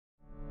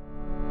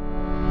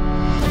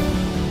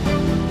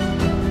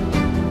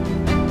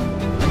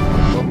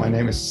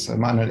name is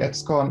Manuel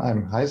Etzkorn.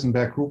 I'm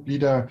Heisenberg group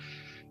leader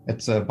at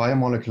the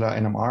Biomolecular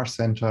NMR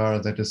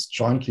Center that is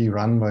jointly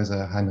run by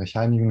the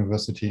Heinrich-Heine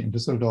University in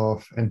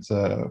Düsseldorf and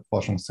the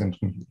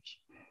Forschungszentrum Jülich.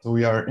 So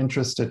we are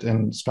interested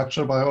in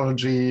structural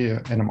biology,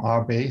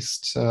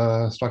 NMR-based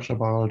structural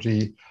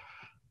biology,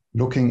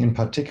 looking in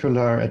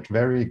particular at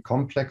very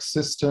complex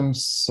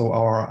systems. So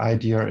our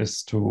idea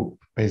is to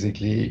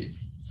basically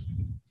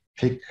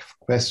pick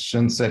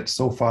questions that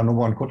so far no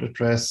one could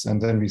address,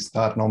 and then we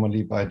start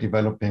normally by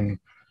developing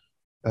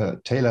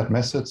tailored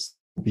methods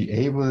to be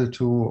able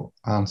to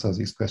answer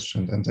these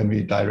questions, and then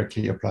we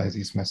directly apply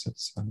these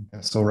methods.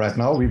 So right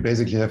now we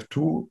basically have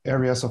two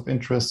areas of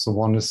interest. So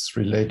one is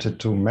related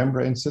to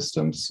membrane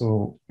systems,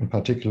 so in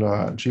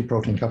particular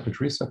G-protein coupled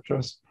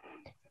receptors.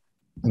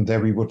 And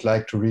there we would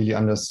like to really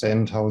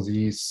understand how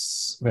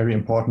these very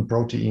important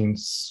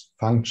proteins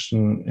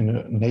function in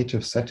a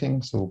native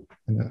setting, so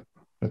in a,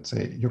 let's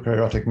say,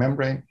 eukaryotic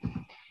membrane.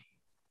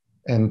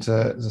 And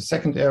the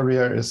second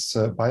area is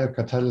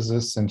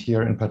biocatalysis, and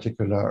here in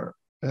particular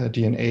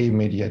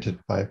DNA-mediated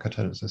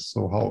biocatalysis,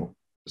 so how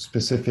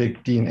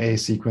specific DNA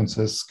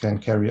sequences can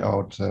carry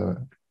out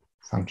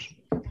function.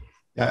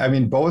 Yeah, I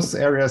mean, both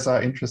areas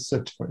are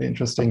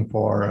interesting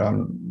for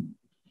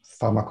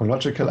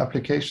pharmacological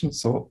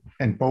applications, so,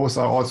 and both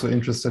are also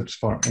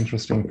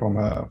interesting from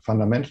a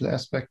fundamental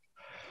aspect.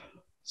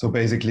 So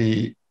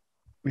basically,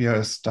 we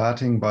are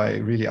starting by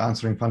really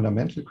answering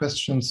fundamental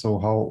questions. So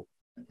how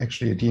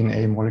actually a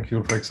DNA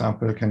molecule, for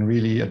example, can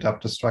really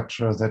adapt a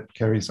structure that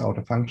carries out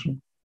a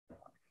function.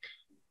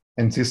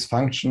 And this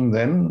function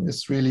then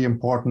is really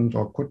important,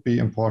 or could be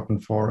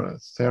important, for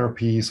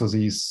therapy. So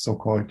these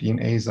so-called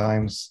DNA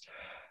enzymes,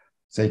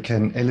 they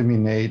can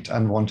eliminate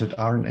unwanted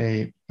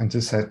RNA. And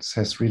this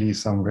has really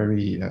some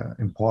very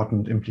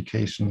important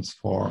implications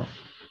for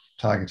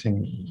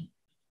targeting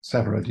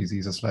several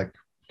diseases like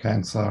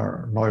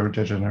cancer,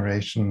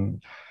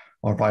 neurodegeneration,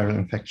 or viral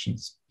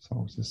infections.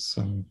 So this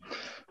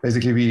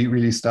basically we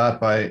really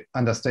start by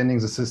understanding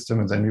the system,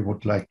 and then we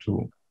would like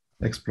to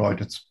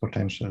exploit its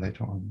potential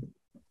later on.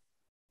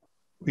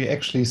 We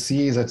actually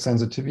see that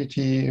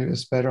sensitivity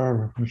is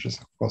better, which is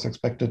of course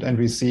expected, and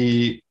we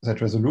see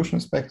that resolution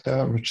is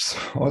better, which is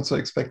also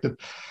expected.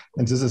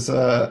 And this is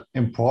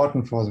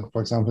important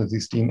for example,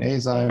 these DNA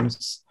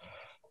enzymes,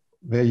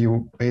 where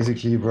you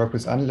basically work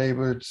with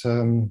unlabeled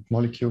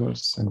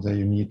molecules, and there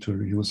you need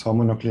to use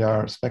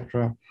homonuclear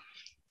spectra.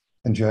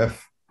 And you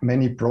have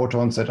many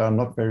protons that are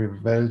not very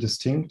well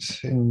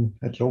distinct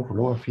at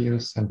lower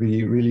fields. And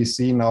we really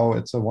see now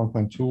it's a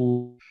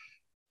 1.2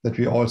 that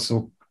we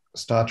also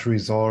start to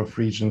resolve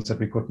regions that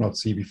we could not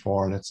see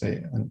before, let's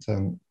say.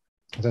 And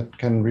that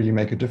can really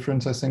make a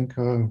difference, I think,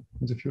 in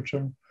the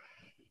future.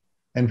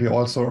 And we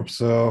also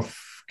observe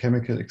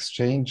chemical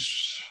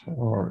exchange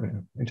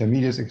or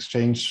intermediate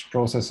exchange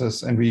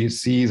processes. And we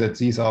see that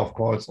these are, of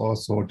course,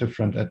 also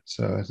different at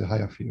the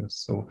higher fields.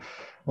 So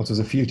also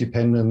the field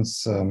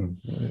dependence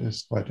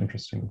is quite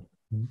interesting.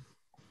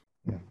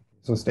 Yeah.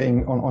 So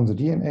staying on the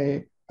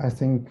DNA, I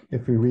think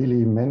if we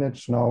really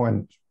manage now,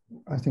 and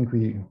I think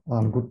we are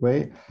on a good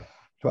way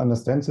to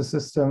understand the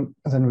system,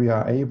 then we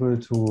are able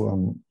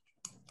to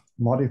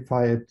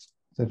modify it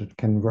that it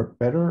can work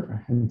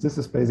better. And this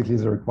is basically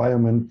the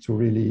requirement to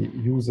really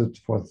use it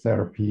for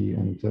therapy.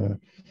 And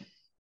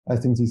I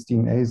think these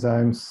DNA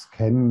enzymes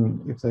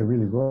can, if they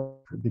really work,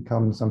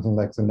 become something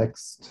like the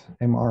next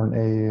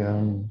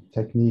mRNA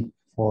technique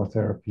for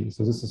therapy.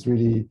 So this is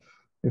really,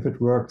 if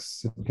it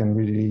works, it can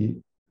really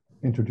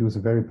introduce a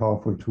very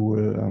powerful tool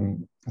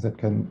that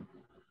can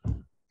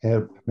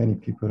help many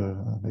people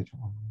later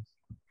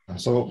on.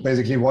 So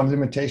basically one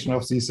limitation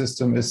of the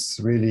system is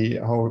really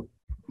how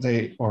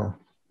they, or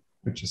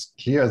which is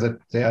clear that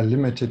they are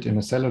limited in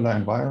a cellular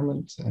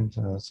environment. And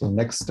so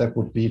next step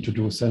would be to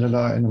do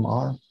cellular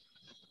NMR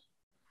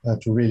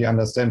to really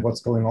understand what's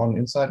going on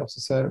inside of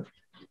the cell.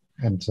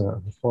 And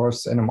of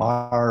course,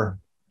 NMR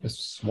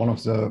is one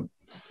of the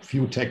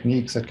few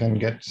techniques that can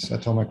get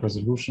atomic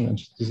resolution, and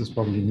this is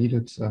probably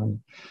needed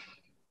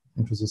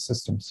into the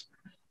systems.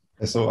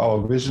 So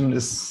our vision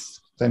is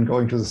then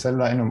going to the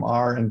cellular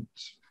NMR and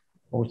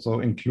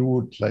also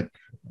include like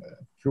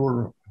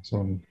pure,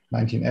 so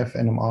 19F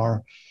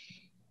NMR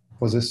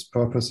for this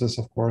purposes,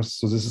 of course.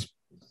 So this is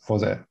for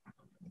the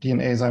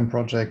DNA enzyme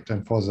project,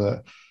 and for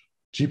the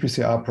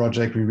GPCR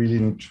project, we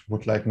really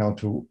would like now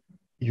to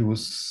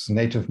use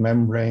native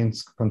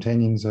membranes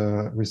containing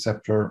the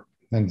receptor,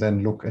 and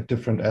then look at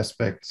different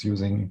aspects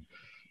using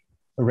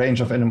a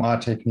range of NMR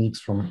techniques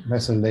from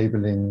methyl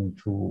labeling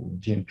to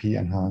DNP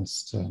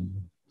enhanced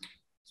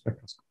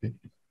spectroscopy.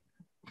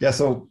 Yeah,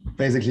 so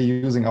basically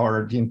using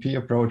our DNP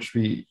approach,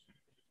 we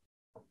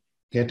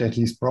get at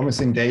least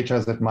promising data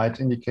that might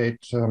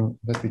indicate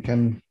that we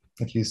can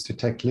at least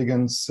detect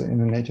ligands in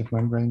a native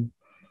membrane.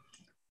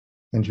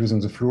 And using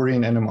the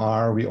fluorine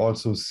NMR, we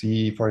also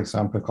see, for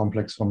example,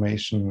 complex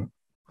formation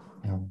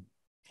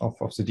of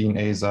the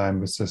DNA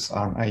enzyme with this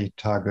RNA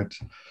target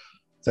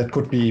that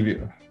could be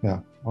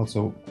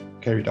also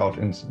carried out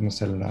in a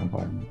cellular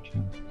environment.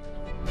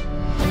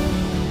 Yeah.